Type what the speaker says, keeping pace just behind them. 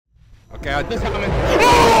Okay, I This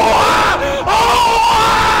coming.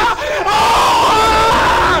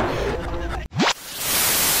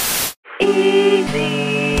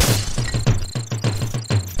 Easy.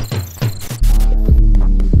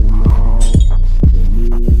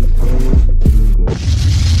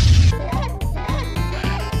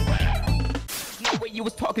 No way you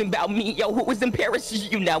was talking about me, yo. Who was in Paris?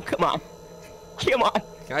 You now, come on. Come on.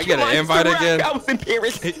 Can I get an invite again? I was in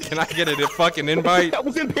Paris. Can I get a fucking invite? I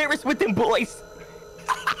was in Paris with them boys.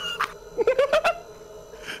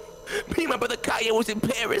 Me and my brother Kaya was in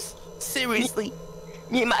Paris. Seriously.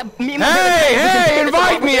 Me and my Hey,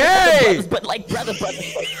 invite me, hey! brothers, but like brother.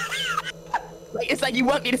 Like, it's like you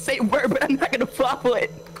want me to say a word, but I'm not gonna follow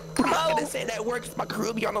it. I'm not gonna say that word because my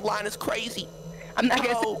Caribbean on the line is crazy. I'm not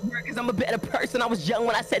gonna say a word because I'm a better person. I was young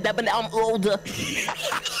when I said that, but now I'm older.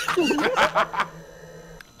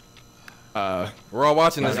 We're all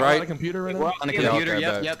watching this, right? On the computer right We're now? on the Yeah, computer.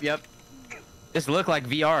 okay, Yep. This look like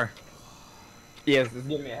VR. Yes, it's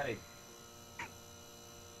giving me a headache.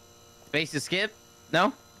 Space to skip?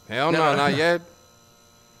 No? Hell no, not yet.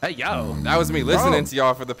 Hey, yo. That was me listening to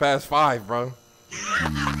y'all for the past 5, bro.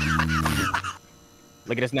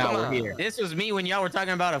 Look at us now. We're here. This was me when y'all were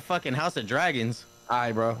talking about a fucking House of Dragons.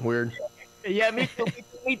 Alright, bro. Weird. Yeah, me too.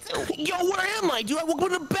 Me too. Yo, where am I? Dude, I woke up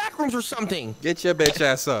in the back rooms or something. Get your bitch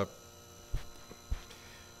ass up.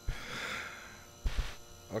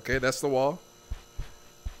 Okay, that's the wall.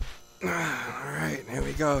 Alright, here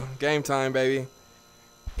we go. Game time, baby.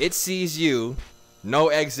 It sees you. No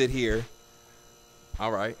exit here.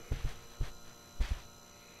 Alright.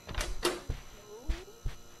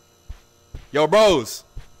 Yo, bros.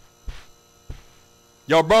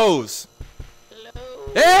 Yo, bros.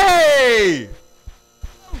 Hello. Hey!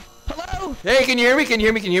 Hello? Hey, can you hear me? Can you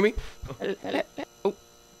hear me? Can you hear me? Hello. Oh,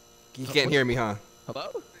 You can't hear me, huh? Hello?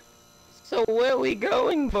 so where we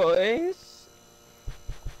going, boys?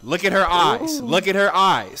 Look at her eyes. Ooh. Look at her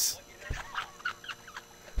eyes.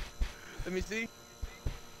 Let me see.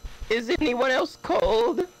 Is anyone else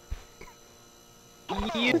cold?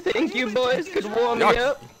 You think you boys could warm me Y'all-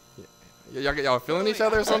 up? Y'all feeling each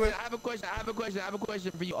other or something? I have a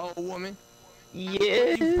question for you, old woman.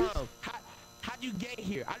 Yes. Where you from? How'd you get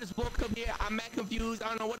here? I just woke up here. I'm mad confused. I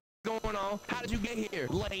don't know what's going on. How did you get here,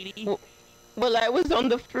 lady? Well, I was on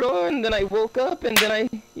the floor and then I woke up and then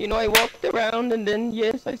I walked around and then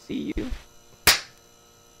yes, I see you.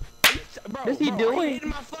 Bro, What is he Are you doing? hitting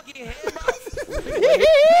my fucking head, bro?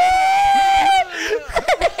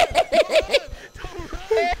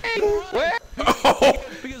 Where?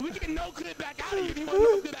 Because we can no clip back out of here. You want to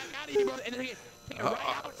no clip back out of here, bro? And then take it right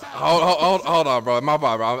outside. Hold on, bro. My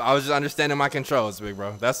bad, bro. I was just understanding my controls, big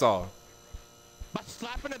bro. That's all. By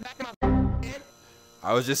slapping the back of my head.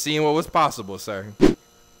 I was just seeing what was possible, sir. I'm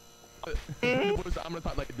gonna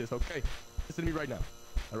talk like this, okay? Listen to me right now.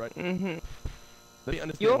 Alright? Mm-hmm. Let me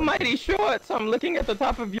understand. You're one mighty short, so I'm looking at the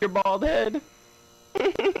top of your bald head.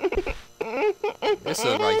 This is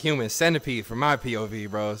like human centipede from my POV,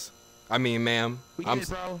 bros. I mean, ma'am. We get it,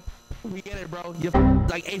 bro. We get it, bro. You're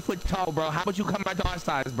like 8 foot tall, bro. How about you come back to our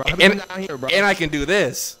size, bro? How about you come down here, bro? And I can do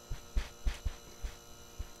this.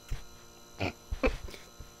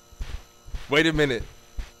 Wait a minute.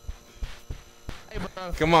 Hey,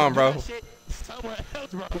 bro. Come on, bro. Do that shit somewhere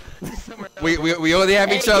else, bro. Somewhere else, We only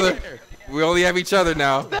have each other. here. We only have each other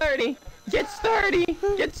now. Sturdy. Get sturdy.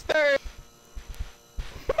 Get sturdy.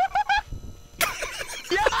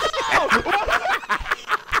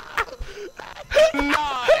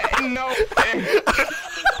 No.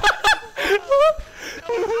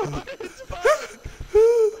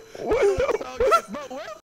 Bro,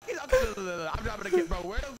 I'm dropping a kid, bro.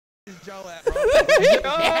 Where the is Joe at,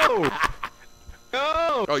 bro?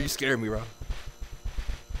 Go. Oh, you scared me, bro.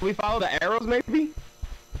 We follow the arrows, maybe?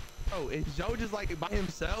 Oh, is Joe just like by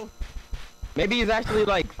himself? Maybe he's actually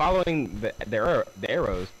like following the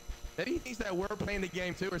arrows. Maybe he thinks that we're playing the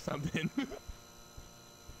game too or something.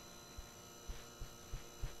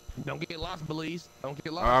 Don't get lost, Berleezy. Don't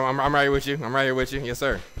get lost. I'm right with you. I'm right here with you. Yes,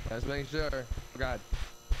 sir. Let's make sure. Oh, God.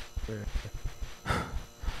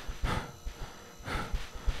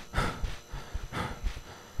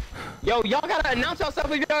 Yo, y'all gotta announce yourself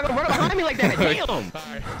if y'all gonna run behind me like that. Damn.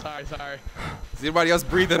 Sorry. Is anybody else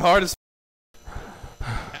breathing hard as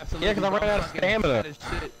Absolutely. Yeah, 'cause I'm running out of stamina.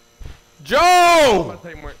 Joe?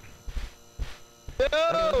 Yo.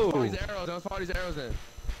 Follow these arrows. Don't follow these arrows in.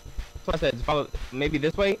 That's what I said. Just follow maybe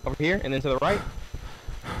this way over here and then to the right.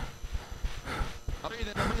 I'm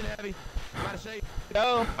breathing heavy. I'm out of shape.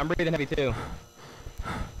 Go. I'm breathing heavy too.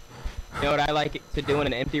 You know what I like to do in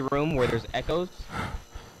an empty room where there's echoes?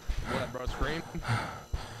 What, bro? Scream?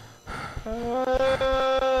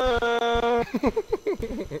 I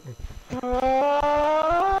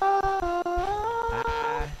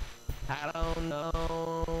don't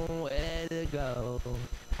know where to go.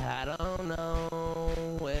 I don't know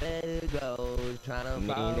where to go. Trying to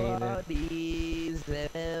follow these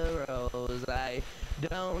arrows. I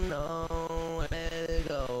don't know where to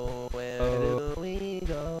go. Where do we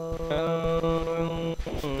go?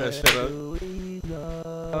 That shit up. Where do we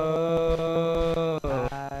go?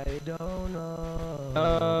 I don't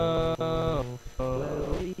know. Where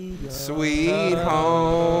do we go? Sweet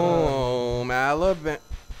home Alabama.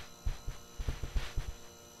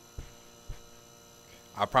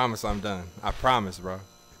 I promise I'm done. I promise, bro.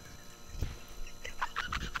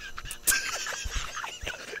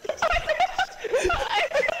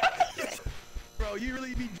 Bro, you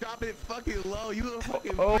really be dropping it fucking low. You little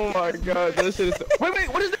fucking. Oh my god, this is. Wait,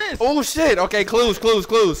 what is this? Oh shit. Okay, clues.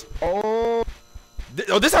 Oh.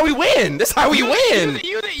 Oh, this how we win. This how we win.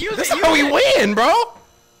 Use it. This how we win, bro.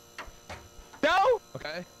 No.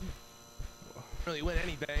 Okay. Don't really win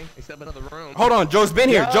anything except another room. Hold on, Joe's been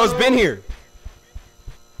here. Joe's been here.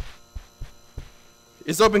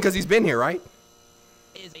 It's open because he's been here, right?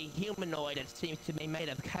 Is a humanoid that seems to be made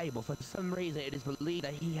of cable. For some reason, it is believed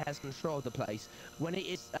that he has control of the place. When it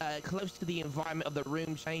is close to the environment of the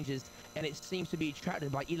room changes, and it seems to be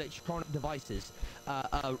attracted by electronic devices.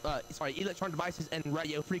 Electronic devices and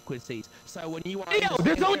radio frequencies. So when you are... Yo,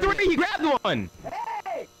 there's only three. He grabbed one.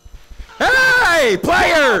 Hey! Hey,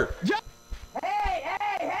 player!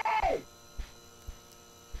 Hey!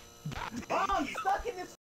 Oh, I'm stuck in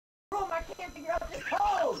this room. I can't figure out this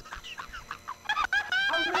code.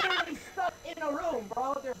 I'm literally stuck in a room,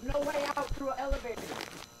 bro. There's no way out through an elevator.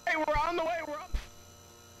 Hey, we're on the way.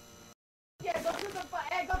 Yeah, go through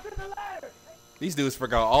the ladder. These dudes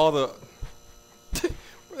forgot all the...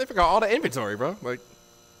 they forgot all the inventory, bro. Like,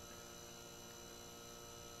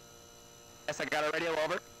 Yes, I got a radio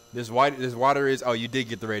over. this water is... Oh, you did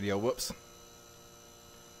get the radio. Whoops.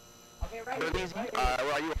 Okay, right here. Berleezy,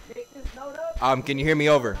 where are you? Pick this note up. Can you hear me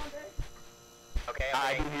over? Okay,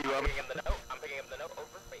 I can hear you over. I'm picking up the note. Over.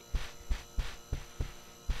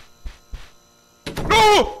 Wait.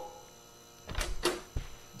 No!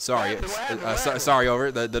 Sorry. What happened? Sorry,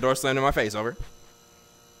 over. The door slammed in my face, over.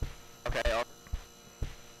 Okay, over.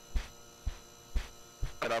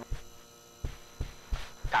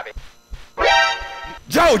 Copy.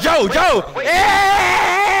 Joe! Wait.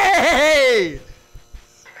 Hey!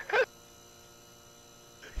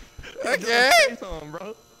 Okay. Say something,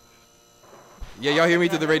 bro. Yeah, y'all hear me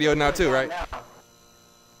through the radio now too, right?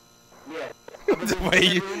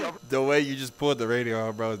 the way you just pulled the radio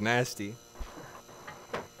out, bro, is nasty.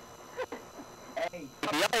 Hey,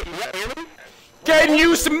 Can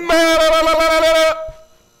you smell? Alright,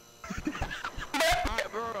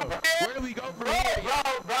 bro. Where do we go from here?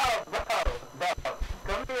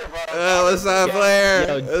 come here, bro. What's up, player?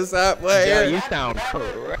 Yo, What's up, Yo, player? you sound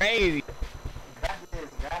crazy. Grab this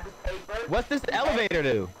paper. What's this elevator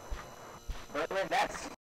do? Berlin, that's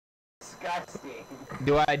disgusting.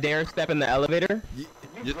 Do I dare step in the elevator? You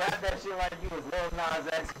grabbed that shit like you was Lil Nas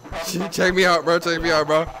X, bro. Check me out, bro. Check me out,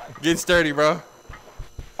 bro. Getting sturdy, bro.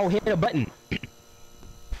 Oh, hit a button.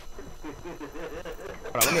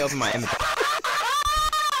 Hold on, let me open my inventory.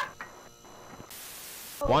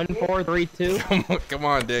 1, 4, 3, 2. Come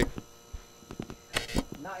on, Dick.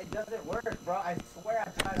 No, it doesn't work, bro. I swear I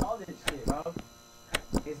tried all this shit, bro.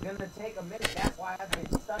 It's gonna take a minute. That's why I've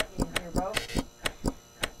been stuck in here, bro.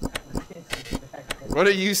 What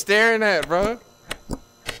are you staring at, bro?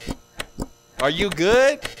 Are you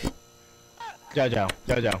good? Jojo.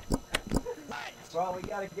 Bro, we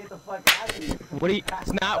gotta get the fuck out of here. What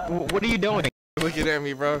are you doing? Looking at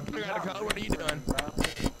me, bro. We got a code. What are you doing? Ain't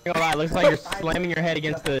gonna lie, looks like you're slamming your head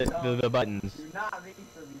against the buttons. Do not reach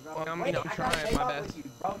for me, bro. Well, I'm, Wait, I'm I gotta trying take my off best. with you,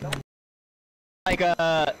 bro. Don't Like,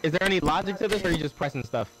 is there any logic to this, or are you just pressing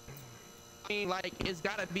stuff? I mean, like, it's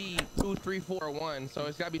gotta be 2, 3, 4, 1. So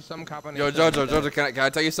it's gotta be some combination. Yo, Jojo, can I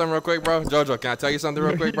tell you something real quick, bro? Jojo, can I tell you something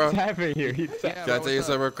real quick, bro? What's happening here? Yeah, Can I bro, tell you what's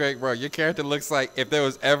something up? real quick, bro? Your character looks like if there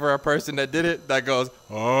was ever a person that did it, that goes,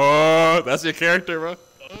 oh, that's your character, bro.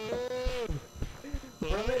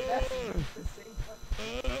 Berlin, that's the same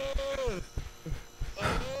fucking...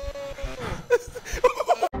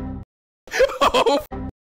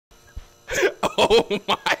 Oh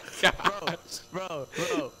my god. Bro.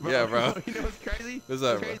 Yeah, bro. You know what's crazy? What's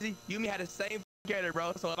up, What's crazy? You and me had the same character,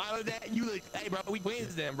 bro. So if I was that, you look, hey, bro, we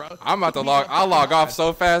twins then, bro. I'm about to I'll log off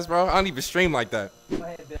so fast, bro. I don't even stream like that. Go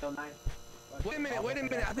ahead, Bill 9. Wait a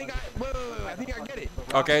minute. I think I think I get it.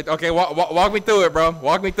 Okay, walk me through it, bro.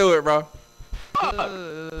 Walk me through it, bro.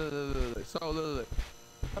 So look.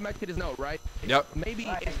 come back to this note, right? Yep. Maybe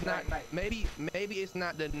Right, it's not. right. Maybe it's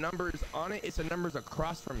not the numbers on it. It's the numbers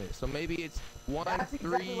across from it. So maybe it's 1, That's 3.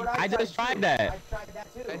 exactly what I just tried too. that. I tried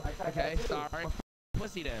that too. I tried Okay, that too. sorry.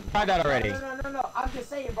 Pussy then. Tried that already. No. I'm just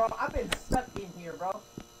saying, bro. I've been stuck in here, bro.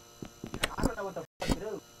 I don't know what the fuck to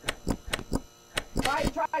do. Try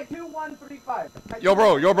 2, 1, 3, 5. Yo,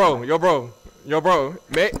 bro.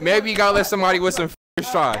 Maybe you gotta let somebody with some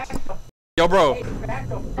first try. Yo, bro. Hey, back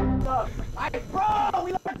the fuck up. Bro,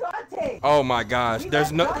 we left Dante. Oh my gosh.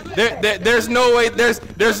 There's no way.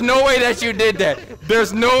 There's no way that you did that.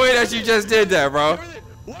 There's no way that you just did that, bro.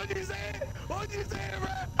 What'd you say? What'd you say, bro?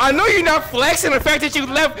 I know you're not flexing the fact that you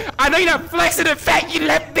left. I know you're not flexing the fact you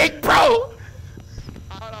left Big Bro.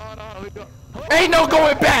 Hold on. Ain't no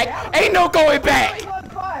going back. Ain't no going back.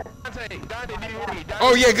 Dante, did you hear me?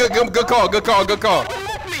 Oh yeah, good call.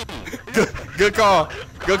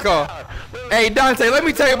 Good call. Hey Dante, let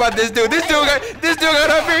me tell you about this dude. This dude got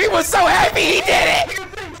up here. He was so happy he did it.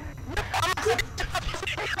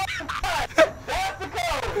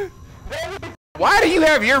 Why do you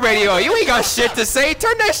have your radio on? You ain't got shit to say.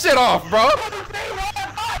 Turn that shit off, bro.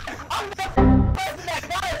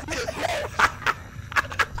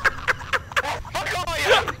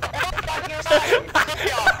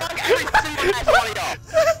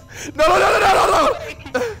 No.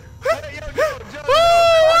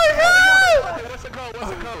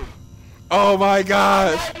 Oh my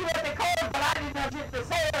gosh.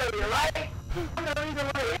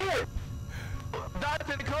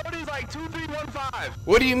 Dante, the code is like 2315.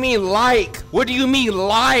 What do you mean like? What do you mean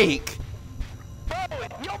like? Bro,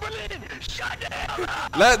 yo, Berlin, shut down.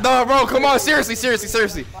 No, bro, come on, seriously. Take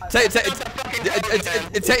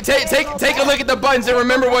a look at the buttons and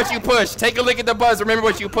remember what you push. Take a look at the buttons, remember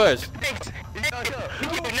what you push. Thanks. No.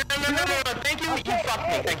 Thank you. You fucked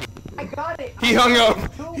me. Thank you. I got it. He hung up.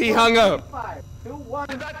 He hung up. 2, 1.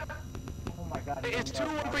 Oh my god. It's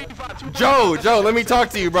 2135. Joe, let me talk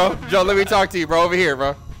to you, bro. Over here,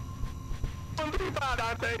 bro.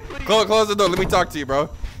 Close the door. Let me talk to you, bro.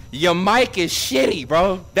 Your mic is shitty,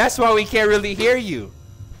 bro. That's why we can't really hear you.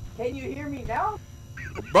 Can you hear me now?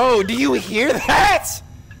 Bro, do you hear that?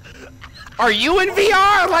 Are you in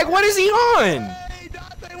VR? Like, what is he on? Hey,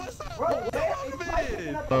 Dante, what's up? Bro, where? It's like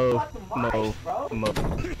picking up the fucking mic, bro.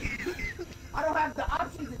 I don't have the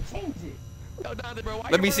option to change it. Yo, Dante, bro, why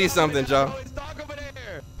Let you me running see over something, there, Joe. bro? It's dark over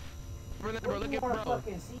there. Bro, What look do you at want to bro.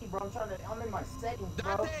 fucking see, bro? I'm in my settings,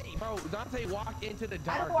 bro. Dante, walk into the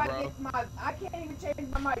How dark, do I bro. get I can't even change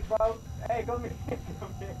my mic, bro. Hey, come here.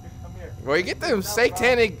 Come here. Bro, you get them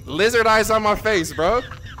satanic lizard eyes on my face, bro.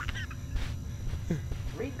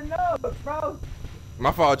 Read the notes, bro.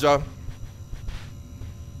 My fault, Joe.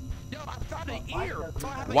 Yo, I found an ear. Bro,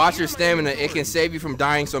 I have an Watch ear your in my stamina. It inventory. can save you from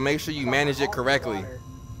dying, so make sure you manage it correctly.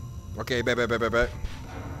 Okay, bet.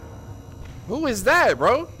 Who is that,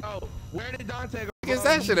 bro? Oh, where did Dante go? What is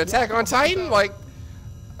that shit? Attack on Titan? Like,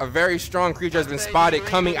 a very strong creature has been spotted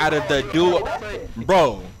coming out of the duel.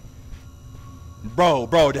 Bro,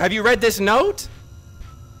 have you read this note?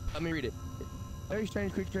 Let me read it. Very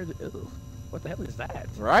strange creature. Ew. What the hell is that?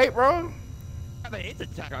 Right, bro? It's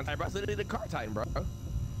Attack on Titan, bro. It's the car Titan, bro.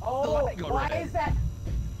 Oh, light go why red. is that?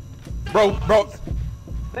 Bro,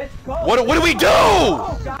 Let's go. what do we do?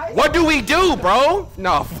 Go, guys. What do we do, bro?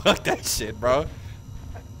 No, fuck that shit, bro.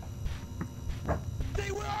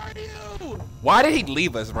 Hey, where are you? Why did he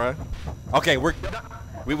leave us, bro? Okay, we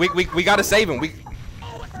gotta save him.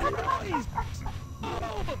 Oh, what's that noise?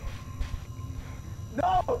 Oh.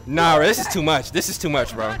 No. Nah, bro, this is too much. This is too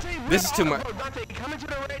much, bro. This is too much. Dante, come into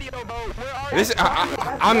the radio, bro. Where are This you?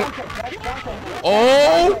 I'm.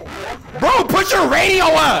 Oh, bro, put your radio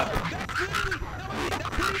up.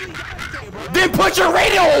 Then put your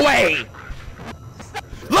radio away.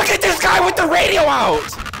 Look at this guy with the radio out.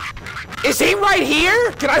 Is he right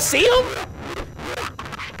here? Can I see him?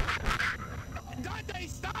 Dante,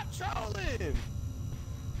 stop trolling.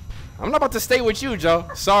 I'm not about to stay with you, Joe.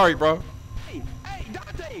 Sorry, bro. Hey,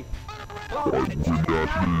 Dante, turn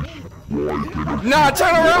around. Nah,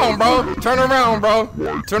 turn around, bro. Turn around, bro.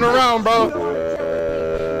 Turn around, bro.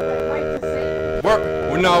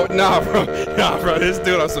 Nah, bro. Nah, bro. This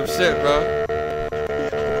dude on some shit, bro.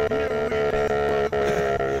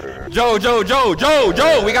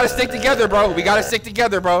 Joe. We gotta stick together, bro. I'm not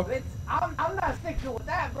sticking with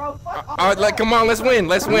that, bro. Fuck off. All right, like, come on, let's win.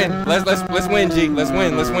 Let's win, G. Let's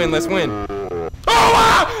win.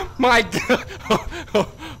 Oh, my God.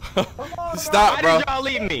 Stop, bro. Why did y'all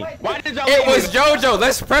leave me? Why did y'all It leave was me? JoJo.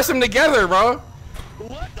 Let's press them together, bro.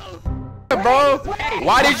 What the? Bro,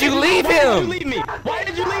 why did you leave Why did you him? leave me? Why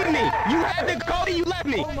did you leave me? You had the code and you left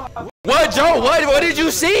revive me. What, Joe? What did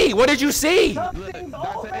you see? What did you see? Something's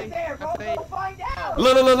open there, bro. Go find out.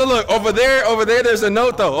 Look. Over there, there's a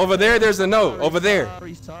note, though. Over there, there's a note. Over there.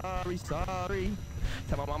 Sorry.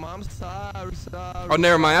 Tell my mama I'm sorry. Oh,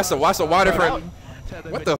 never mind. That's a water front.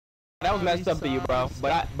 What the? That was messed up to you, bro.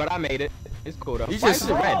 But I made it. It's cool though. You Why just- is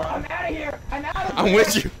it red? I'm out of here. I'm out of here. I'm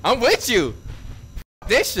with you. I'm with you.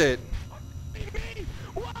 This shit.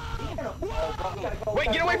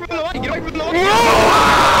 Wait, get away from the light. Get away from the light.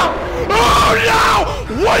 Oh no!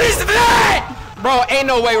 What is that? Bro, ain't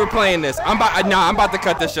no way we're playing this. I'm about to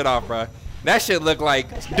cut this shit off, bro. That shit look like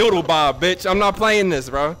Doodle Bob, bitch. I'm not playing this,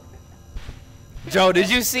 bro. Joe, did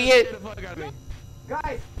you see it?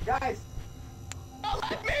 Guys.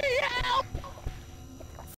 Let me help.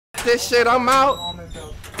 This shit, I'm out.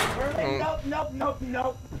 Nope.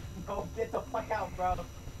 No, get the fuck out, bro.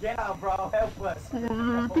 Get out, bro. Help us.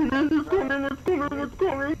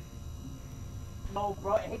 No,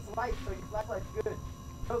 bro. It hates light, so your flashlight's good.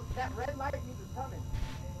 Look, that red light means it's coming.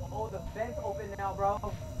 Oh, the vent's open now, bro.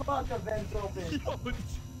 Fuck, the vent's open.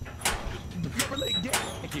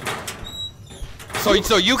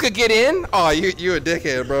 So you could get in? Oh, you a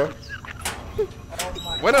dickhead, bro.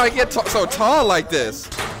 When did I get so tall like this?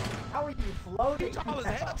 How are you floating? Tall as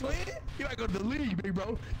hell, twin. You gotta go to the league, big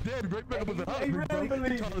bro. Damn, right back up with the house, He big bro. really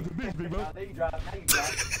believes Tall as a bitch, big bro. There you drop. Now you drop.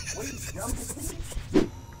 What are you jumping?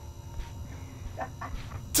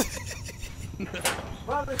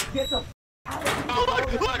 Bro, let's get the out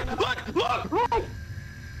of here. Oh, look.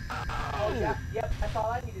 Oh, yep, that's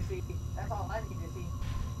all I need to see.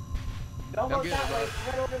 Don't look that way. It's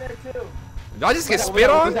right over there, too. Did I just get spit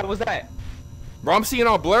on? What's that? Bro, I'm seeing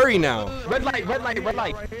all blurry now. Red light.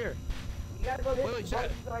 Right here. You gotta go this way.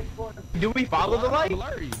 Do we follow the light?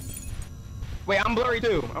 Blurry. Wait, I'm blurry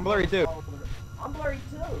too. I'm blurry, too.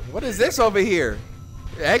 What is this over here?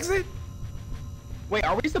 Exit? Wait,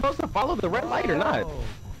 are we supposed to follow the red light or not?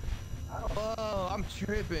 Oh, I'm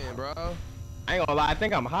tripping, bro. I ain't gonna lie, I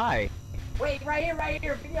think I'm high. Wait, right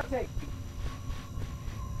here. Videotape.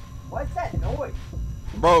 What's that noise?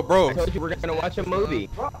 Bro. I told you we're gonna watch a movie.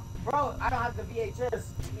 Bro, I don't have the VHS.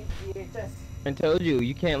 You need the VHS. I told you,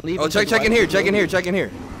 you can't leave. Oh, until check you in watch here. the Check in movie. here. Check in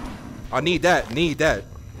here. I need that. They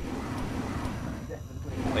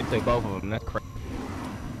took both of them. That's crazy.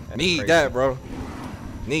 Need that, bro.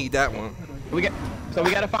 Need that one. So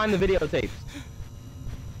we gotta find the videotapes.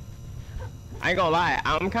 I ain't gonna lie,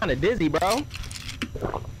 I'm kind of dizzy, bro.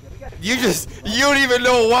 You don't even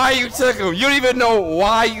know why you took them. You don't even know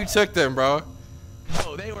why you took them, bro.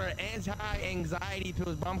 No, they were anti-anxiety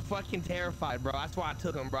pills, but I'm fucking terrified, bro. That's why I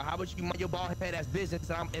took them, bro. How about you mind your bald head ass business?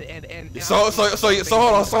 And So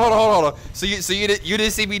hold on. So you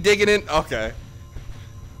didn't see me digging in? Okay.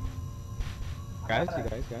 Guys. I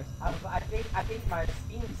think my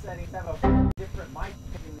Steam settings have a different mic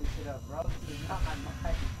picking this shit up, bro. This is not my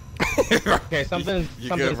mic. Okay, something's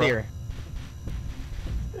good, bro? here.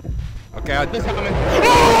 Okay. This coming.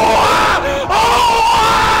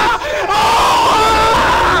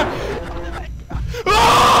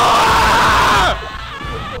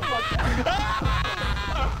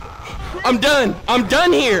 I'm done. I'm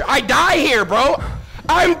done here. I die here, bro.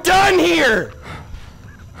 I'm done here.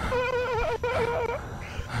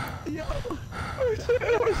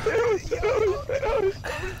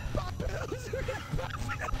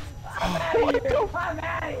 I'm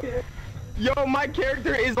out of here. Yo, my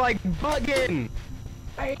character is like bugging.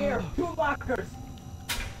 Right here. 2 lockers.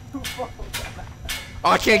 2 phones. Oh,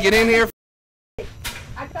 I can't get in here.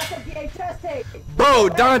 I got the VHS tape. Bro,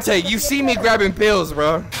 Dante, you see me grabbing pills,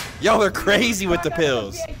 bro. Y'all are crazy with the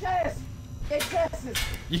pills. VHS.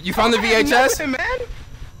 You found the VHS? Nothing, man.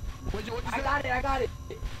 I got it.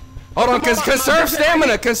 Hold on, conserve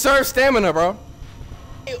stamina. Conserve stamina, bro.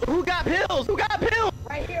 Hey, who got pills?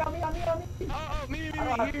 Right here, on me. Oh, me.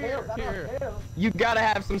 I don't have pills. You gotta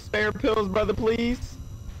have some spare pills, brother, please.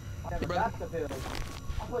 I never got the pills.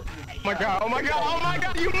 I'll put you. Oh my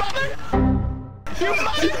god, you mother! Here.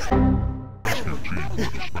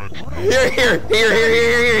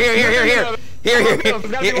 Here. Give it!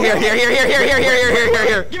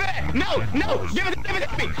 No! Give it to me!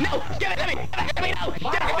 No! Give it to me!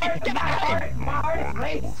 My heart is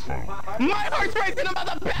racing. My heart's racing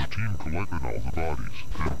about the back! Team collected all the bodies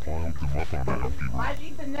and piled them up on an empty I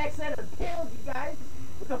need the next set of pills, you guys.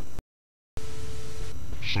 What the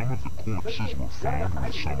Some of the corpses were found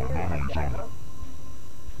with some anomalies on them.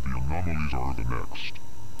 The anomalies are the next.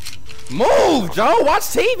 Move, Joe. Watch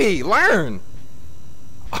TV. Learn.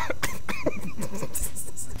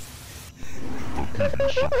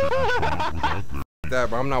 That,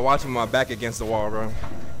 bro. I'm not watching my back against the wall, bro.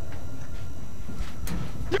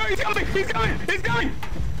 Yo, he's coming! He's coming! He's coming!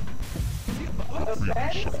 The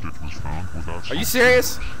subject was found without Are you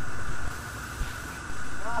serious?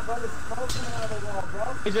 Nah, bro, there's smoke coming out of the wall, bro.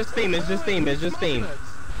 It's just steam, it's just steam, it's just steam.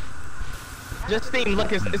 Just steam,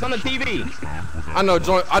 look, it's on the TV. I know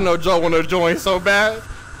Joe wanna join so bad.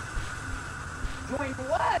 Join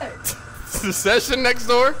what? The session next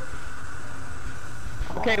door.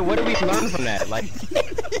 Okay, what do we learn from that? Like,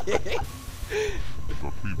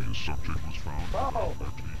 The previous subject was found. Bro,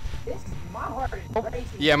 this, my heart is racing.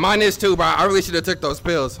 Yeah, mine is too, bro. I really should have took those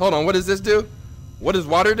pills. Hold on, what does this do? What does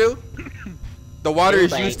water do? The water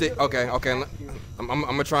is used to. Okay. I'm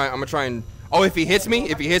gonna try and. Oh, if he hits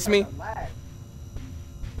me,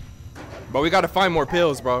 But we gotta find more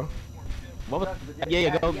pills, bro. what was,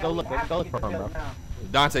 yeah, go look for him, bro.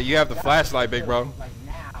 Dante, you have the flashlight, big bro. Like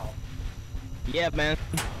now. Yeah, man.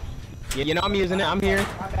 Yeah, you know I'm using it. I'm here.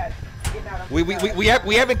 My bad. Getting out,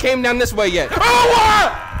 We haven't came down this way yet.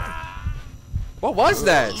 Oh, what was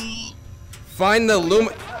that? Find the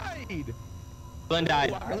lumen. Glenn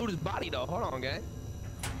died. I loot his body though. Hold on, gang.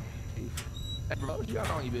 Hey, bro, what you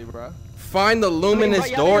got on you, big bro? Find the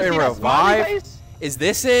luminous door and revive. Is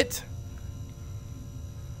this it?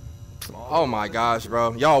 Oh my gosh,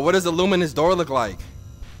 bro. Y'all, what does the luminous door look like?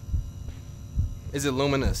 Is it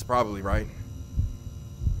luminous? Probably, right?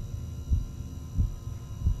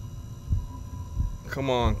 Come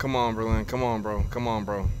on, Berlin. Come on,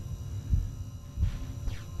 bro.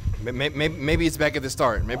 Maybe it's back at the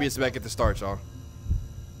start. Maybe it's back at the start, y'all.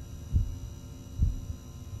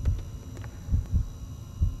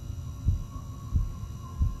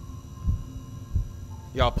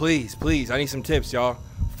 Y'all, please, I need some tips, y'all.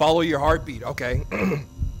 Follow your heartbeat, okay?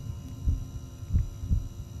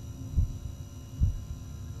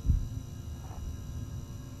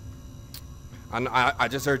 I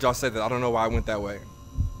just heard y'all say that. I don't know why I went that way.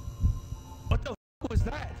 What the f was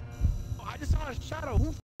that? Oh, I just saw a shadow.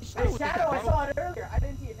 Who The shadow, I saw it earlier. I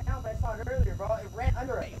didn't see it now, but I saw it earlier, bro. It ran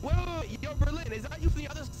under us. Wait, yo, Berlin, is that you from the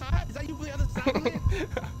other side? Berlin?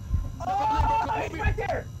 Oh, it's right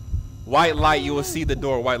there. White light, you will see the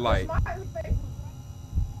door, white light. Smiley face.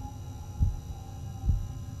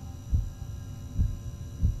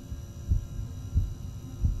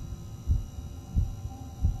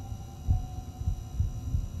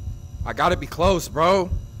 I gotta be close, bro.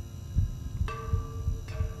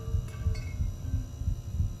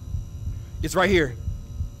 It's right here.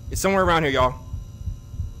 It's somewhere around here, y'all.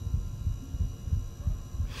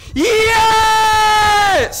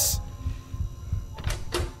 Yes!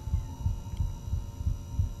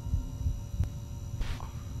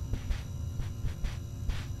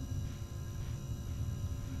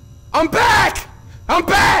 I'm back!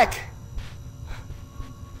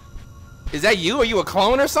 Is that you? Are you a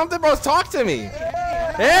clone or something, bro? Talk to me.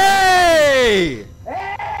 Hey!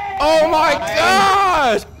 Oh my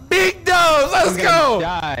gosh! Big dose, let's go!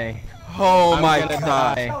 Die. Oh I'm my gonna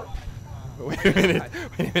god. die. Wait a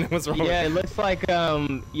minute, what's wrong? Yeah, it looks like,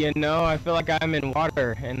 you know, I feel like I'm in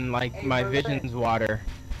water and like my vision's water.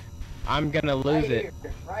 I'm gonna lose it.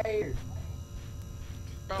 Right here.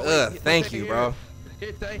 Ugh, thank you, bro.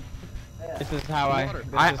 This is how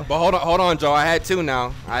But hold on, Joe. I had two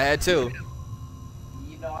now. I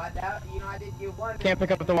did get one. Can't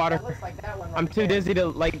pick up the water. That looks like that one right I'm too there. dizzy to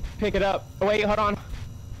like pick it up. Oh, wait, hold on.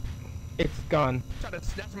 It's gone. Try to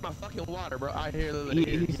snatch my fucking water, bro. I hear the.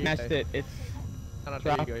 He snatched it. It's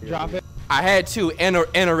drop it. I had two and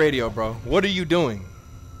a radio, bro. What are you doing?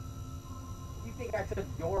 You think I took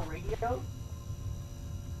your radio?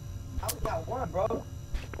 I only got one, bro.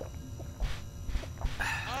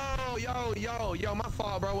 Oh, yo, my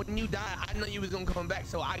fault, bro. When you died, I know you was gonna come back,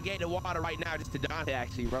 so I gave the water right now just to Dante,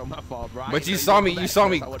 actually, bro. My fault, bro. But you saw me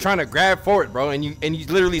trying to grab for it, bro, and you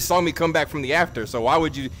literally saw me come back from the after. So why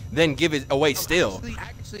would you then give it away still?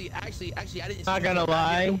 Actually, I didn't. Not gonna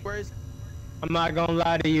lie. I'm not gonna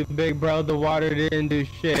lie to you, big bro. The water didn't do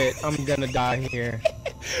shit. I'm gonna die here.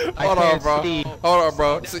 Hold on,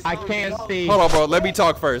 bro. I can't see. Hold on, bro. Let me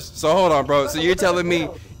talk first. So hold on, bro. So you're telling me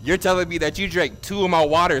that you drank 2 of my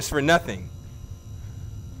waters for nothing?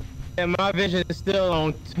 And my vision is still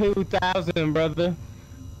on 2,000, brother.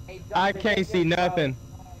 I can't see nothing.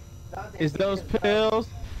 Is those pills?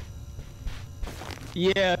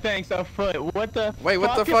 Yeah, thanks. A foot. What the? Wait,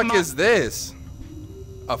 what the fuck is this?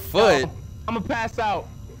 A foot? I'ma pass out.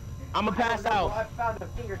 I found a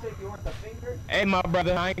finger too. If you want the finger. Hey, my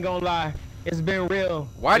brother, I ain't gonna lie. It's been real.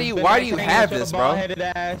 Why do you have this, bro? Bald-headed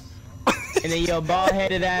ass. And then your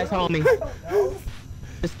bald-headed ass homie.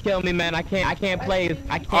 Just kill me, man. I can't play.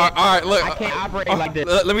 I can't. All right, look. I can't operate like this.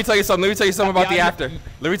 Let me tell you something. About the after.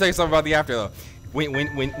 Let me tell you something about the after, though.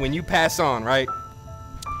 When you pass on, right?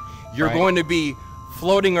 You're going to be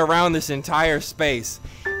floating around this entire space.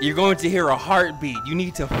 You're going to hear a heartbeat. You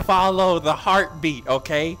need to follow the heartbeat,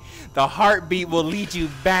 okay? The heartbeat will lead you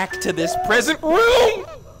back to this present room.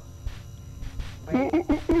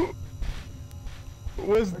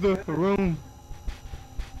 Where's the room?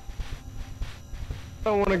 I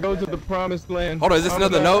don't want to go to the promised land. Hold on, is this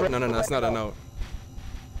another note? No, that's not a note.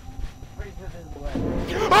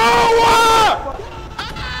 Oh!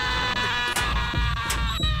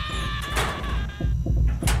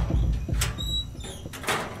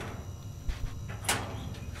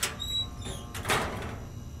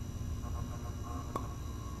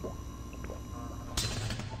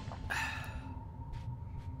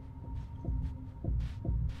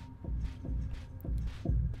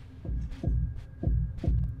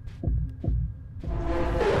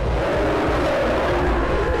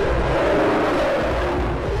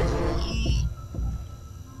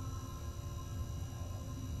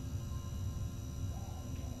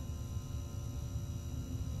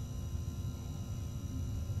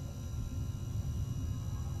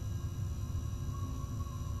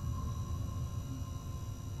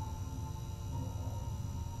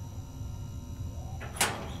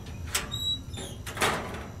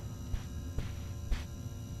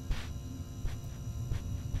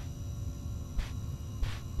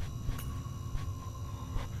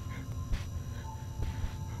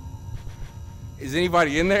 Is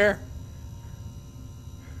anybody in there?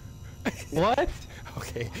 What?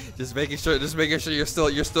 Okay, just making sure you're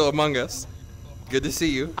still among us. Good to see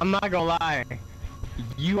you. I'm not gonna lie.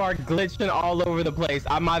 You are glitching all over the place.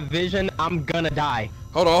 My vision, I'm gonna die.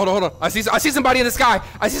 Hold on. I see somebody in the sky.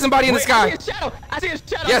 I see somebody in the sky. I see a shadow. I see a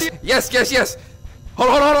shadow. Yes. Hold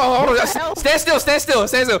on. Stand still.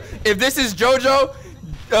 If this is JoJo,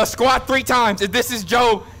 squat 3 times. If this is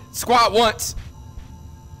Joe, squat once.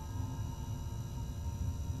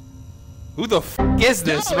 Who the f is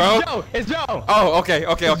this, bro? It's Joe. Oh, okay.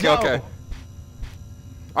 All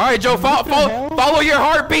right, Joe, follow your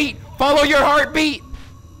heartbeat. Follow your heartbeat.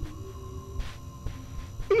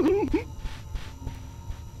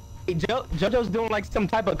 Hey, JoJo's doing like some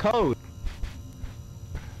type of code.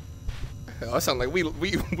 Oh, that sounds like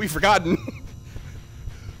we forgotten.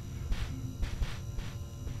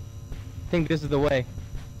 I think this is the way.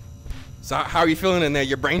 So how are you feeling in there?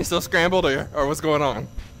 Your brain still scrambled, or what's going on?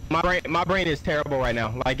 My brain is terrible right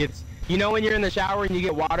now. Like it's, you know when you're in the shower and you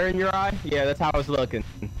get water in your eye? Yeah, that's how it's looking.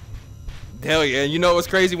 Hell yeah! You know what's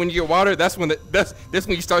crazy? When you get water, that's when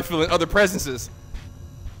you start feeling other presences.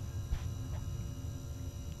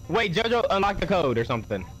 Wait, JoJo unlocked the code or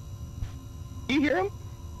something. You hear him?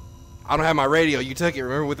 I don't have my radio. You took it.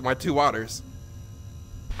 Remember, with my 2 waters.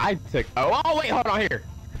 I took. Oh wait, hold on here.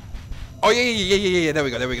 Oh yeah. There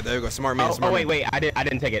we go. Smart man. Oh wait. I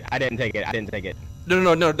didn't take it. No.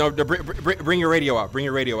 Bring your radio out.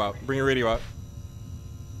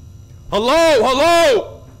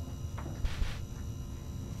 Hello.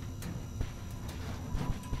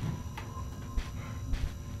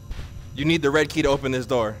 You need the red key to open this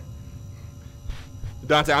door.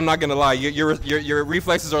 Dante, I'm not gonna lie. Your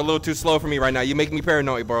reflexes are a little too slow for me right now. You make me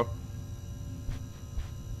paranoid, bro.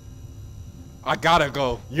 I gotta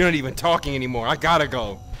go. You're not even talking anymore. I gotta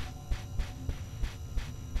go.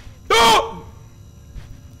 Oh!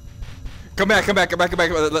 Come back.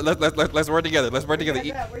 Let's work together.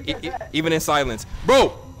 Even in silence,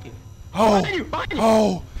 bro.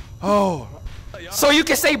 Oh. So you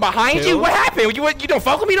can say behind you? What happened? You don't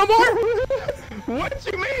fuck with me no more? What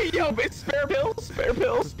you mean, yo? It's spare pills.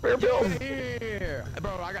 Here,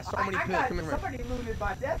 bro. I got so many pills. Come here. Somebody looted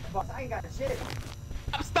my death box. I ain't got shit.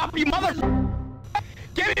 Stop, you mother.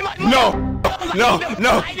 Give me my. No.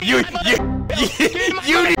 You.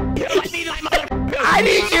 I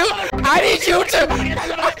need you to.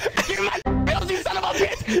 Give me my pills, you son of a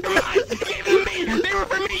bitch. They're mine. Give them to me. They were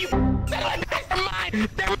for me. You son of a bitch.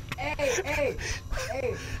 They're mine. Hey.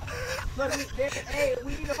 Look,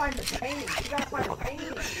 we need to find the painting. We gotta find the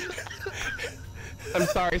painting. I'm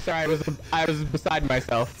sorry. I was beside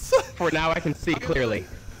myself. For now, I can see clearly.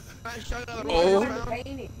 Oh.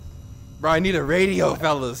 Bro, I need a radio,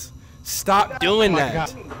 fellas. Stop doing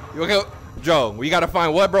that. You okay? Joe, we gotta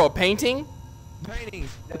find what, bro? A painting?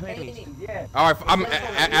 Paintings. The paintings. Yeah. All right, I'm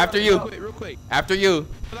after you. Real quick. After you.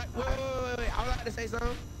 Wait. I would like to say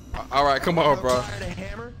something. All right, come on, bro.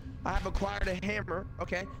 I have acquired a hammer,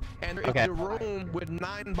 okay? And there is a room with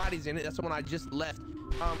 9 bodies in it. That's the one I just left.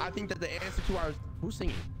 I think that the answer to our... Who's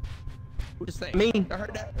singing? Who just sang? Me. I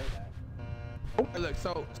heard that. Hey, look,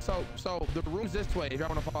 so the room's this way if y'all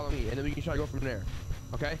want to follow me, and then we can try to go from there.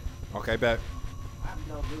 Okay? Okay, bet. I have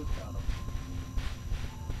no root,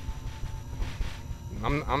 though.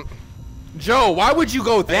 I'm. Joe, why would you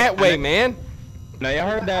go that way, man? Now y'all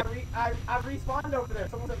heard that? I respawned over there.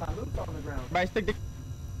 Someone said my loot's on the ground. Right, stick the.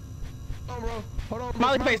 Hold on, bro. Hold on.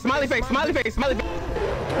 Smiley face, smiley face, smiley face, smiley face.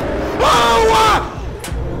 Oh!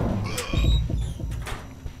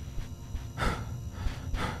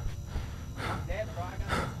 I'm dead, bro. I got this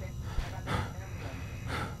camera.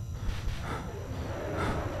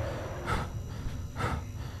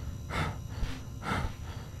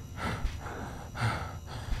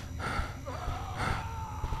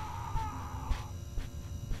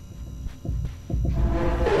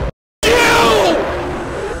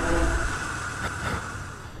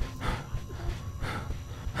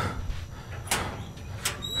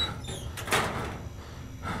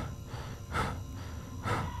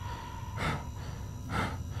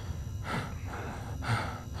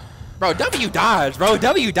 Bro, W dodge, bro.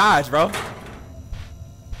 W dodge, bro. Please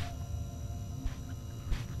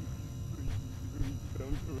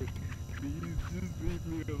just leave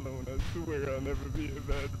me alone. I swear I'll never be a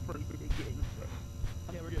bad person again.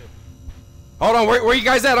 Okay, we're good. Hold on, where you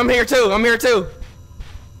guys at? I'm here too. I'm here too.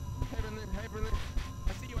 Hey, Berlin. Hey, Berlin.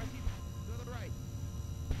 I see you. I see you. To the right.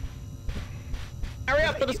 Hurry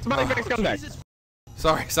up for the smiley face comeback.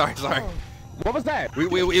 Sorry. What was that?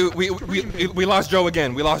 We lost Joe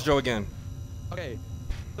again. We lost Joe again. Okay.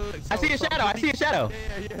 I see a shadow. I see a shadow.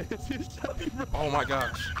 Yeah. I see a shadow, bro. Oh my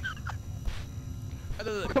gosh.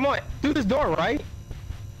 Look. Come on, through this door, right?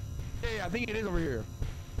 Yeah, I think it is over here.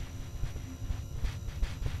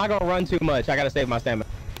 I'm not gonna run too much. I gotta save my stamina.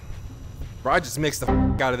 Bro, I just mixed the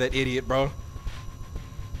f out of that idiot, bro.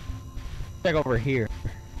 Check over here.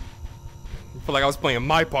 I feel like I was playing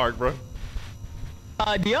my part, bro.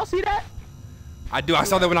 Do y'all see that? I do. I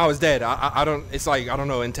saw that when I was dead. I don't. It's like, I don't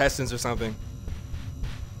know, intestines or something.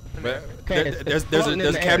 But Okay, there's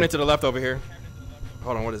a cabinet to the left over here.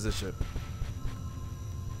 Hold on, what is this shit?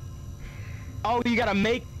 Oh, you gotta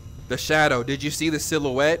make. The shadow. Did you see the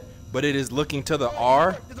silhouette? But it is looking to the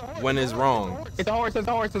R when it's wrong. It's a horse. It's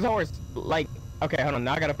a horse. It's a horse. Like, okay, hold on.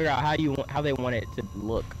 Now I gotta figure out how they want it to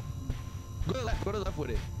look. Go to the left. Go to the left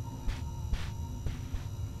with it.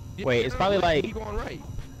 Wait, it's probably like. Keep going right.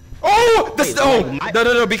 Oh! Wait,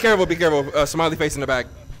 No, be careful, be careful. Smiley face in the back.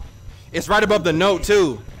 It's right above the note,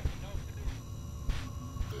 too.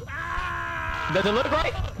 Does it look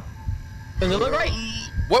right? Does it look right?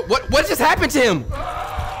 What just happened to him?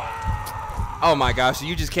 Oh my gosh,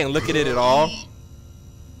 you just can't look at it at all.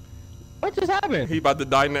 What just happened? He about to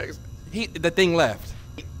die next. The thing left.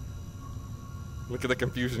 Look at the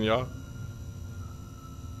confusion, y'all.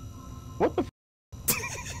 What the f?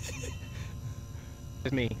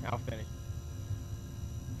 It's me. I'll finish.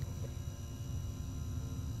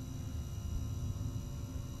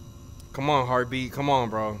 Come on, heartbeat. Come on,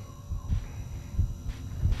 bro.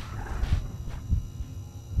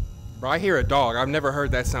 Bro, I hear a dog. I've never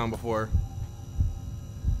heard that sound before.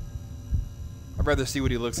 I'd rather see what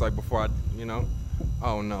he looks like before I, you know.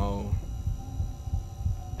 Oh no.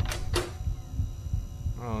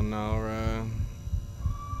 Oh no, bro.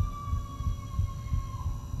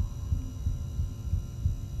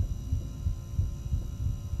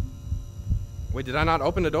 Wait, did I not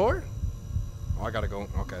open the door? Oh, I gotta go.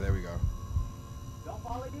 Okay, there we go. Don't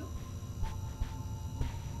follow you?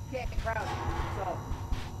 Can't crowd. So.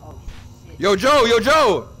 Oh shit. Yo,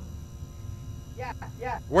 Joe! Yeah.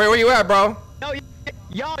 Where you at, bro?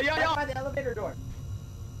 Yo. Right by the elevator door.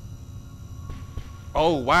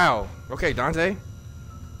 Oh, wow. Okay, Dante.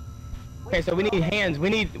 Okay, so we need hands. We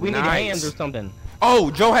need Nice. hands or something.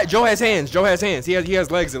 Oh, Joe has hands. Joe has hands. He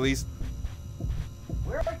has legs at least.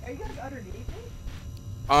 Where are you guys underneath me?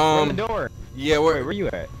 We're in the door. Yeah, Wait, where you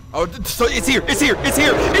at? Oh, so it's here. It's here.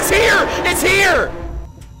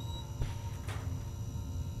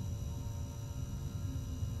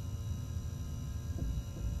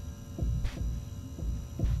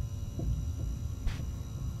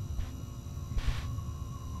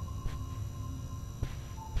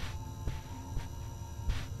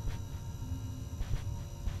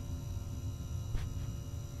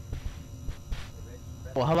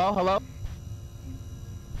 Well, hello.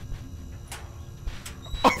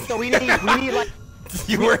 So we need like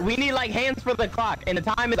we need like hands for the clock, and the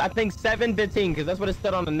time is I think 7:15 because that's what it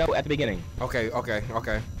said on the note at the beginning. Okay.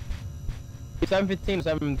 7:15 or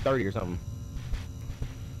 7:30 or something.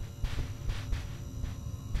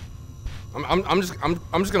 I'm just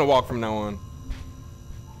gonna walk from now on.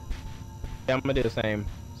 Yeah, I'm gonna do the same.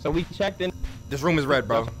 So we checked in. This room is red,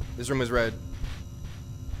 bro. This room is red.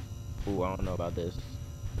 Ooh, I don't know about this.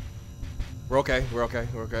 We're okay.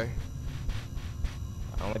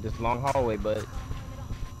 I don't like this long hallway, but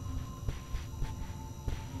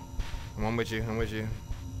I'm with you. I'm with you.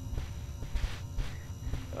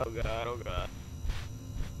 Oh god, oh god.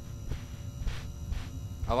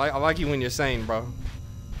 I like you when you're sane, bro.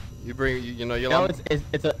 You bring you know you No, like.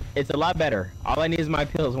 it's a lot better. All I need is my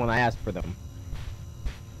pills when I ask for them.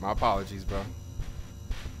 My apologies, bro.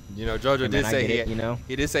 You know, JoJo Hey, did man, say I get it, you know.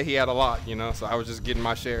 he did say he had a lot, you know. So I was just getting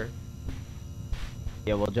my share.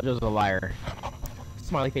 Yeah, well, JoJo's a liar.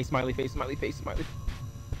 Smiley face, smiley face, smiley face, smiley.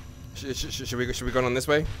 Should we go on this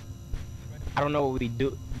way? I don't know what we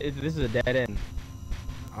do. This is a dead end.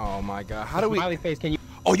 Oh my God! How do we? Smiley face, can you?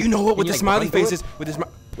 Oh, you know what? With the like, smiley run through faces,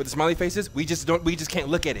 with the smiley faces, we just can't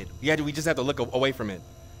look at it. We just have to look away from it.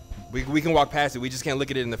 We can walk past it. We just can't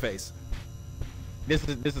look at it in the face. This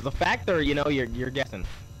is a fact, or you know you're guessing.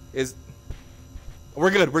 We're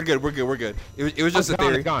good. It was just a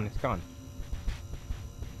theory. It's gone. It's gone.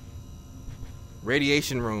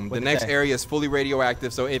 Radiation room. What'd The it next say? area is fully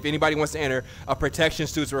radioactive, so if anybody wants to enter, a protection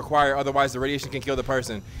suit's required. Otherwise, the radiation can kill the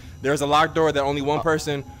person. There's a locked door that only one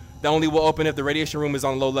person that only will open if the radiation room is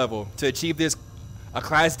on low level. To achieve this, a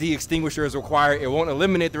Class D extinguisher is required. It won't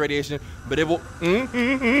eliminate the radiation, but it will.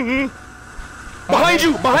 Behind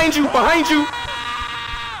you! Behind you! Behind you!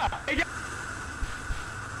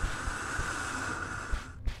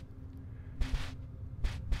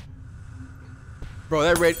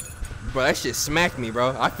 Bro, that shit smacked me,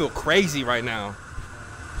 bro. I feel crazy right now.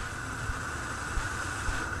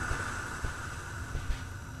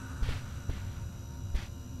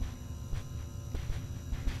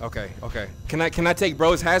 Okay. Can I take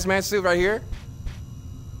bro's hazmat suit right here?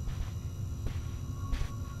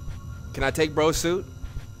 Can I take bro's suit?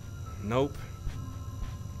 Nope.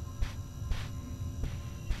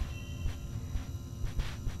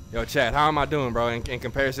 Yo, Chad, how am I doing, bro? In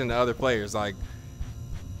comparison to other players, like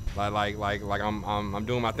I'm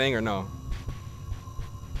doing my thing or no?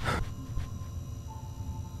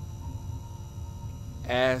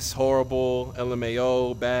 Ass, horrible,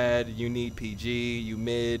 LMAO, bad, you need PG, you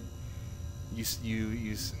mid,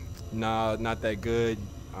 you nah, not that good.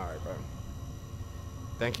 All right, bro.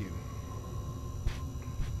 Thank you.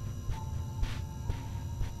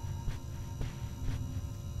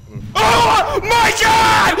 Oh my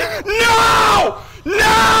God! No!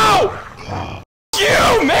 No!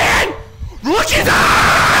 You, man! Look at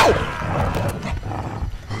that!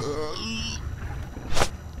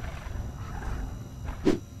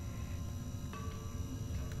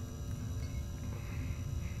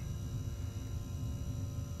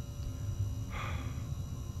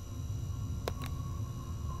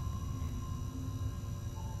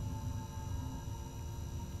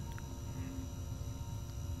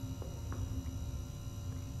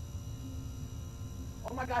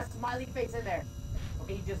 Oh my God, smiley face in there.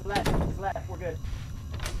 Okay, he just left. We're good.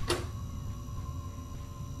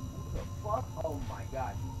 What the fuck? Oh my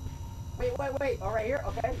God. Wait. Oh, right here.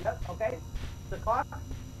 Okay. Yep. Okay. The clock.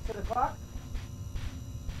 To the clock.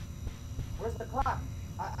 Where's the clock?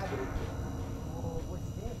 Oh, what's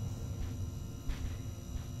this?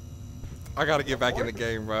 I gotta get back in the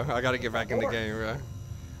game, bro. I gotta get back in the game, bro.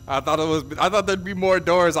 I thought there'd be more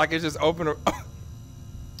doors I could just open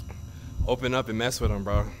up and mess with them,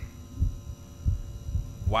 bro.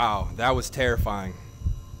 Wow, that was terrifying.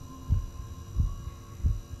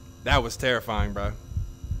 That was terrifying, bro.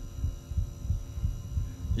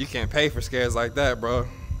 You can't pay for scares like that, bro.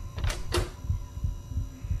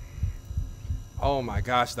 Oh my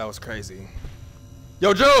gosh, that was crazy.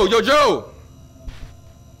 Yo, Joe! Yo, Joe!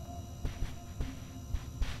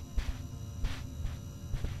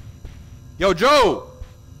 Yo, Joe!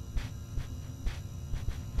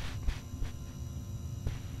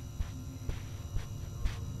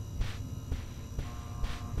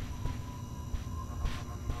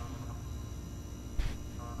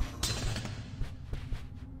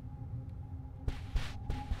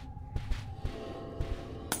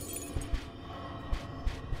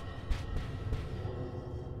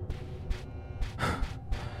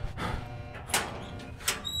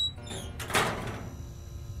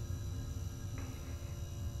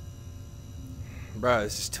 Bruh,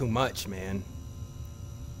 this is too much, man.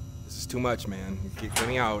 This is too much, man. Get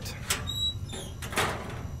me out.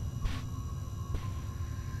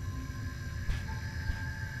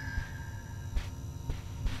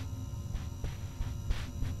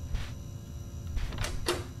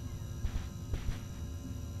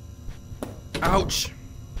 Ouch.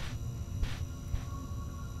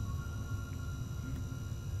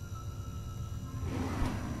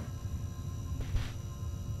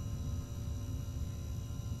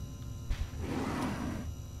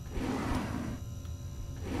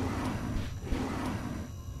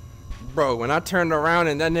 Bro, when I turned around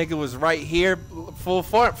and that nigga was right here, full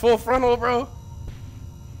frontal, bro.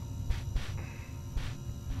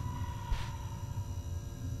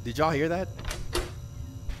 Did y'all hear that?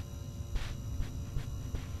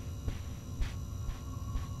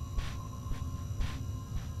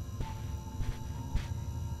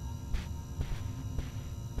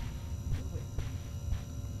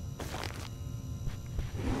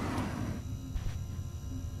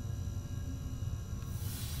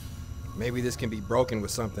 Maybe this can be broken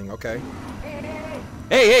with something, okay?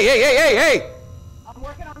 Hey! I'm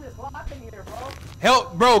working on this lock in here, bro.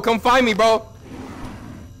 Help, bro, come find me, bro.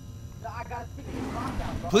 I gotta figure this lock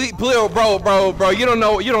out, bro. Please, bro, you don't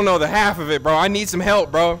know the half of it, bro. I need some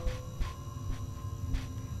help, bro.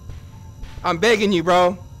 I'm begging you,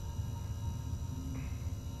 bro.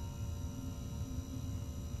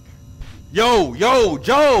 Yo,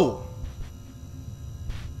 Joe.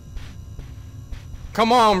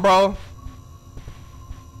 Come on, bro.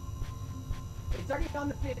 It's already on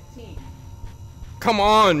the 15. Come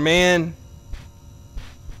on, man.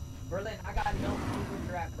 Berlin, I gotta know where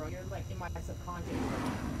you're at, bro. You're like in my subconscious.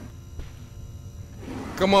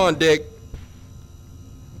 Come on, Dick.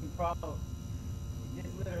 Bro, this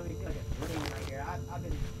literally feels like a dream right here. I've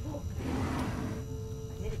been.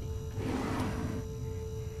 I did it.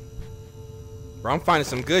 Bro, I'm finding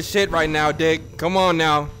some good shit right now, Dick. Come on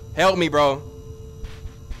now. Help me, bro.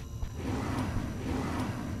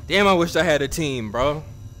 Damn, I wish I had a team, bro.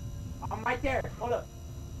 I'm right there. Hold up.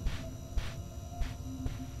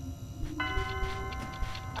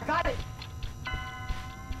 I got it. Oh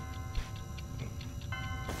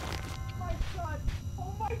my god.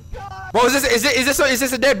 Oh my god. Bro, is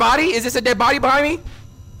this a dead body? Is this a dead body behind me?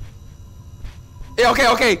 Yeah,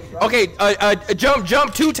 okay.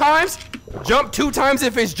 Jump 2 times. Jump 2 times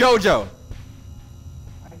if it's JoJo.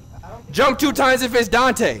 Jump 2 times if it's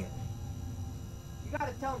Dante. You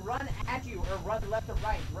gotta tell him run at you or run left or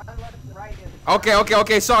right. Run left or right.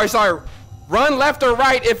 Okay. Sorry. Run left or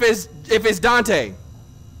right if it's Dante.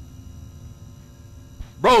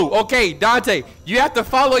 Bro, okay, Dante, you have to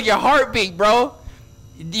follow your heartbeat, bro.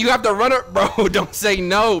 You have to run it, bro. Don't say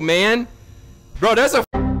no, man. Bro, there's a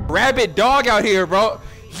rabid dog out here, bro.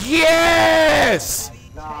 Yes!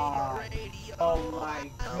 God. Oh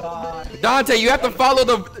my god. Dante, you have to follow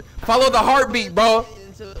the heartbeat, bro.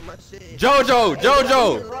 Jojo.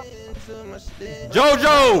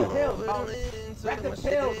 Grab the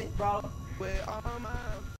pills, bro.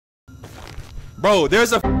 Bro,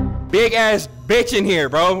 there's a big ass bitch in here,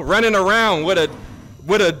 bro, running around with a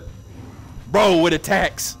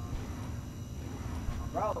tax.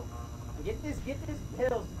 Bro, get these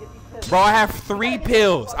pills. Bro, I have 3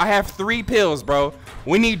 pills. Bro.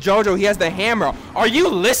 We need JoJo. He has the hammer. Are you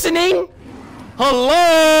listening?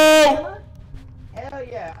 Hello? Hell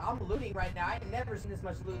yeah, I'm looting right now. I ain't never seen this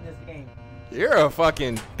much loot in this game. You're a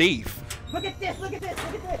fucking thief. Look at this.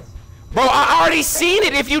 Bro, I already seen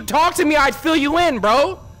it. If you talk to me, I'd fill you in,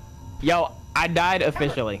 bro. Yo, I died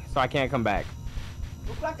officially, so I can't come back.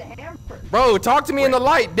 Who got the hammer? Bro, talk to me in the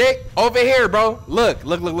light, Dick. Over here, bro. Look.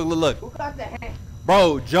 Who got the hammer?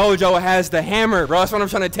 Bro, JoJo has the hammer, bro. That's what I'm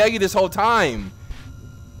trying to tell you this whole time.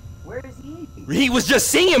 Where is he? He was just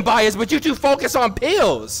singing by us, but you 2 focus on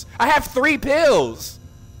pills. I have 3 pills.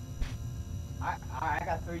 I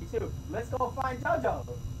got 3 too. Let's go find JoJo.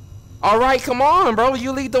 All right, come on, bro.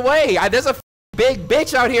 You lead the way. There's a big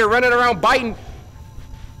bitch out here running around biting.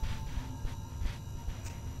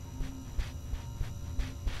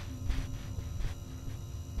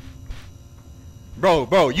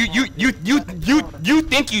 Bro, you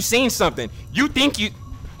think you seen something. You think you...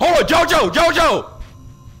 Hold on, JoJo!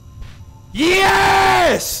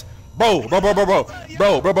 Yes! Bro,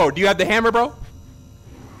 do you have the hammer, bro?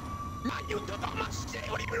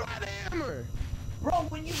 Bro,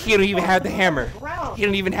 when you He don't even have the hammer. He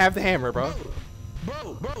don't even have the hammer, bro.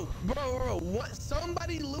 Bro, what?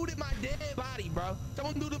 Somebody looted my dead body, bro.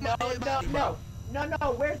 Someone looted my dead body, bro. No,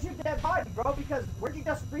 where's your dead body, bro? Because where'd you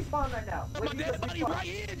just respawn right now? My dead body right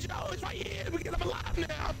here, Joe. It's right here because I'm alive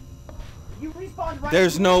now. You respawned right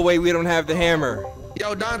There's no way we don't have the hammer.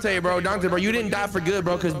 Yo, Dante, bro, you didn't die for good,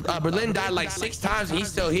 bro, because Berlin died like 6 times and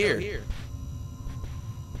he's still here.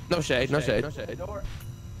 No shade. Door.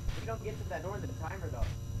 We don't get to that door in the timer,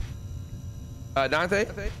 though. Dante?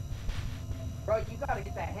 Bro, you gotta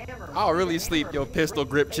get that hammer. I'll really sleep your pistol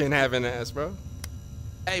grip chin having ass, bro.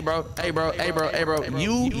 Hey, bro.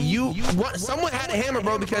 You what? Someone had a hammer,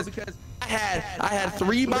 bro, because I had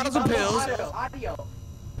 3 bottles of pills. Audio.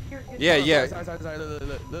 Yeah. Sorry.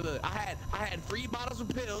 Look. I had 3 bottles of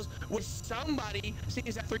pills, which somebody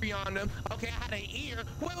seems to have 3 on them. Okay, I had an ear.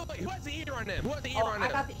 Wait. Who has the ear on them? Who has the ear on them?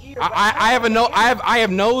 I got the ear. I have a nose. I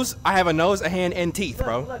have nose. I have a nose, a hand, and teeth,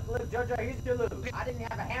 bro. Look, Jojo, here's your loot. I didn't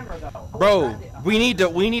have a hammer though. Bro, we need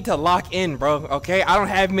to lock in, bro. Okay, I don't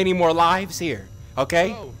have many more lives here. Okay.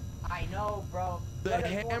 Bro, I know, bro. the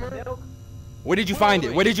hammer. Where did you find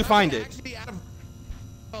it? Where did you find it? Actually, I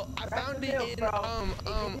found it in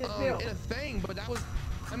a thing, but that was,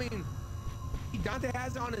 I mean, Dante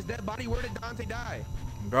has it on his dead body. Where did Dante die?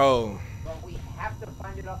 Bro. But we have to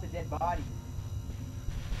find it off the dead body.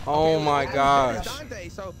 Oh my gosh. Dante,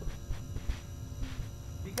 so.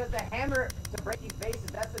 Because the hammer to break these bases,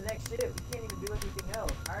 that's the next shit. We can't even do anything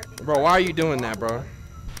else. Bro, why are you doing that, bro?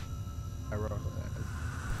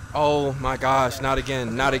 Oh my gosh, not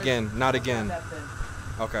again.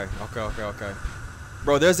 Okay.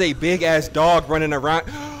 Bro, there's a big ass dog running around.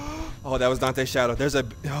 Oh, that was Dante's shadow.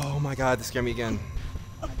 Oh my god, this scared me again.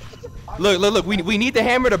 Look, we need the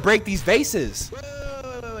hammer to break these vases. Wait.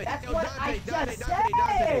 That's Yo, what Dante, I just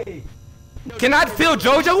said. No, can I fill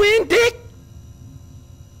JoJo in, dick?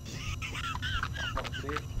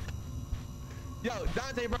 Yo,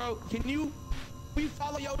 Dante, bro, can we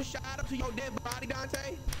follow your shadow to your dead body,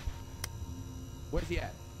 Dante? Where's he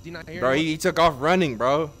at? Is he not here? Bro, he took off running,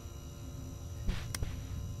 bro.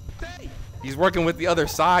 Hey. He's working with the other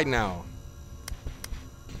side now.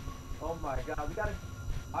 Oh my god, we gotta.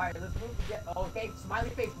 Alright, let's move to get. Okay, smiley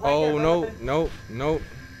face. Right Oh there, no.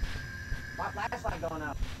 My flashlight going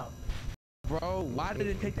out. Bro, why did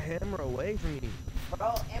it take the hammer away from me?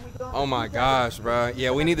 Bro, and we don't. Oh my gosh, bro.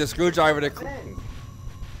 Yeah, we need the screwdriver to.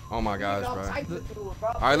 Oh my gosh, bro.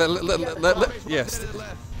 All right, let yes.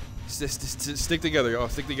 Stick together, y'all.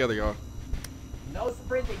 Stick together, y'all. No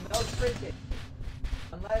sprinting.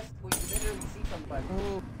 Unless we literally see somebody.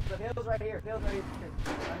 The hill's right here.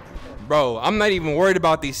 Bro, I'm not even worried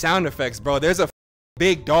about these sound effects, bro. There's a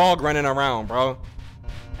big dog running around, bro.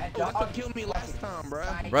 That That's what dog killed me last time, bro.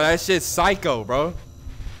 Bro, that shit's psycho, bro.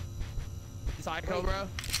 Psycho, bro.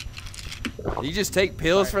 You just take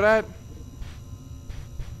pills for that?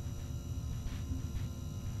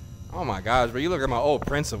 Oh my gosh, bro. You look at my old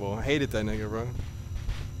principal. I hated that nigga, bro.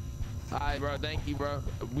 Alright, bro. Thank you, bro.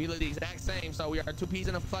 We look the exact same, so we are 2 peas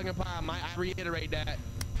in a fucking pie. Might I reiterate that?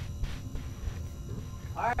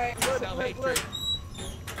 Alright, look. Self-hatred.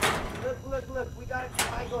 Look. We got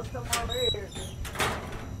Michael somewhere over here.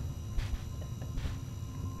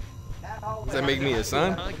 Does that make me a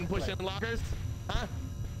son? I can push in lockers? Huh?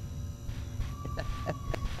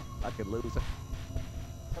 I could lose it.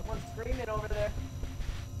 Someone's screaming over there.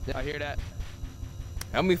 Yeah, I hear that.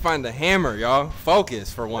 Help me find the hammer, y'all.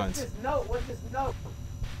 Focus for once. What's this note?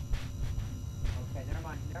 Okay, never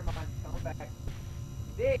mind. Come back.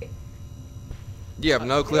 Dig. You have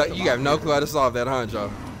no clue. You have no clue how to solve that, huh,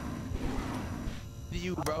 Joe?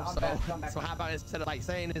 You, bro. So how about instead of like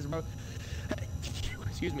saying this, bro?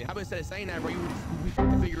 Excuse me. How about instead of saying that, bro, we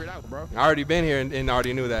can figure it out, bro? I already been here and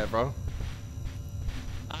already knew that, bro.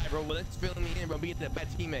 Alright, bro. Well, let's fill me in, bro. Being a bad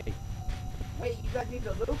teammate. Wait, you guys need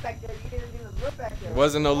the loot back there. You didn't do the loot back there.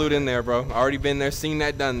 Wasn't no loot in there, bro. Already been there, seen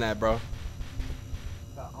that, done that, bro.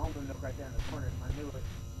 The almond milk right there in the corner. I knew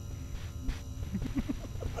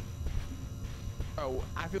it. Bro,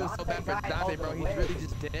 I feel so bad for Dante, bro. He's really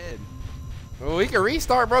just dead. Well, we can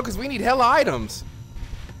restart, bro, because we need hella items.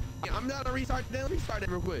 Yeah, I'm not gonna restart. Then restart it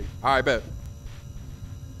real quick. All right, bet.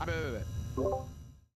 I bet.